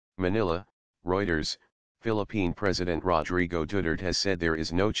Manila, Reuters. Philippine President Rodrigo Duterte has said there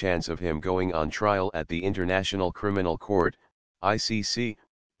is no chance of him going on trial at the International Criminal Court, ICC,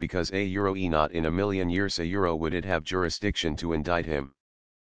 because not in a million years would it have jurisdiction to indict him.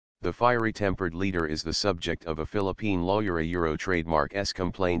 The fiery-tempered leader is the subject of a Philippine lawyer trademark's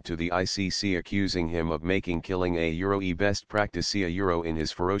complaint to the ICC accusing him of making killing best practice in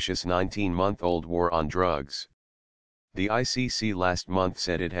his ferocious 19-month-old war on drugs. The ICC last month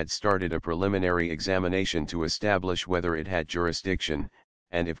said it had started a preliminary examination to establish whether it had jurisdiction,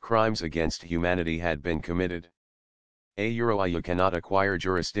 and if crimes against humanity had been committed. You cannot acquire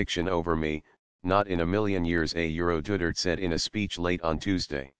jurisdiction over me, not in a million years, Duterte said in a speech late on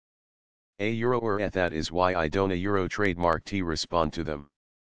Tuesday. That is why I don't trademark to respond to them.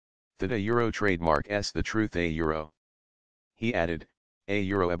 That trademark the truth He added,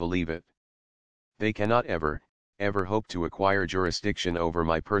 I believe it. They cannot ever hope to acquire jurisdiction over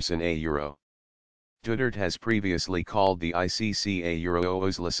my person Duterte has previously called the ICC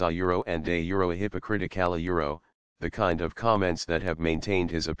useless and hypocritical the kind of comments that have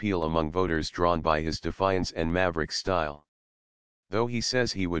maintained his appeal among voters drawn by his defiance and maverick style. Though he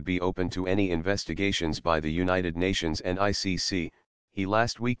says he would be open to any investigations by the United Nations and ICC, he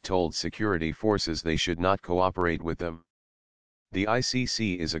last week told security forces they should not cooperate with them. The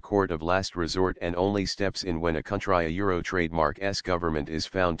ICC is a court of last resort and only steps in when a country trademark's government is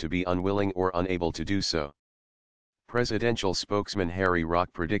found to be unwilling or unable to do so. Presidential spokesman Harry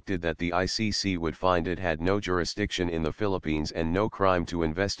Roque predicted that the ICC would find it had no jurisdiction in the Philippines and no crime to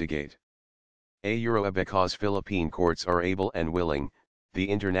investigate. Because Philippine courts are able and willing, the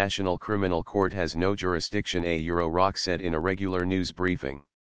International Criminal Court has no jurisdiction, Roque said in a regular news briefing.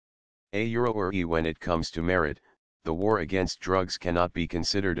 When it comes to merit, the war against drugs cannot be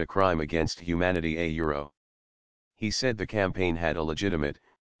considered a crime against humanity, He said the campaign had a legitimate,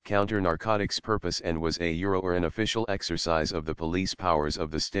 counter-narcotics purpose and was an official exercise of the police powers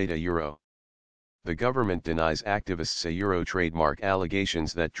of the state. The government denies activists' trademark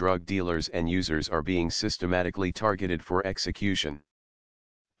allegations that drug dealers and users are being systematically targeted for execution.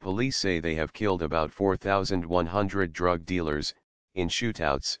 Police say they have killed about 4,100 drug dealers, in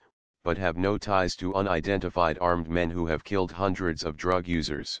shootouts, but have no ties to unidentified armed men who have killed hundreds of drug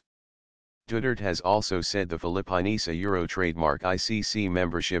users. Duterte has also said the Philippines trademark ICC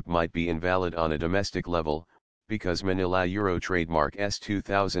membership might be invalid on a domestic level, because Manila trademark's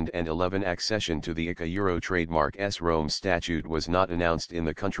 2011 accession to the ICA trademark's Rome Statute was not announced in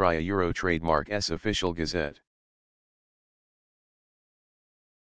the country trademark's official gazette.